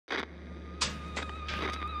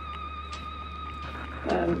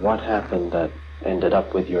And what happened that ended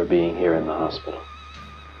up with your being here in the hospital?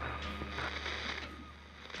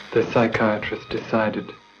 The psychiatrist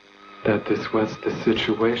decided that this was the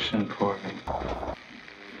situation for me.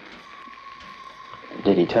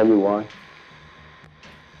 Did he tell you why?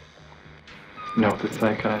 No, the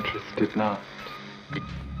psychiatrist did not.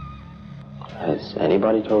 Has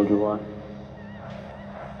anybody told you why?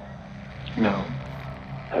 No.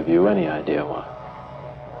 Have you any idea why?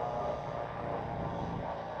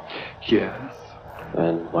 Yes.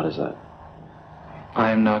 And what is that?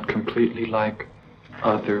 I am not completely like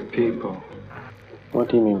other people. What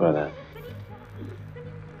do you mean by that?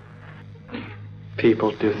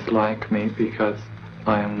 People dislike me because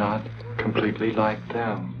I am not completely like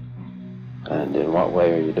them. And in what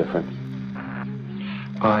way are you different?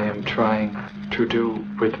 I am trying to do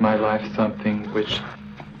with my life something which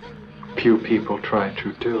few people try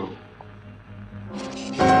to do.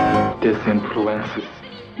 This influences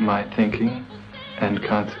my thinking and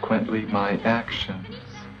consequently my actions.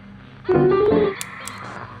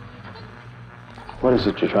 What is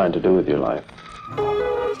it you're trying to do with your life?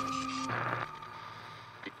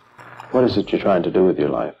 What is it you're trying to do with your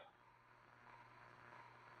life?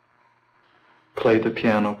 Play the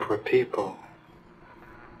piano for people.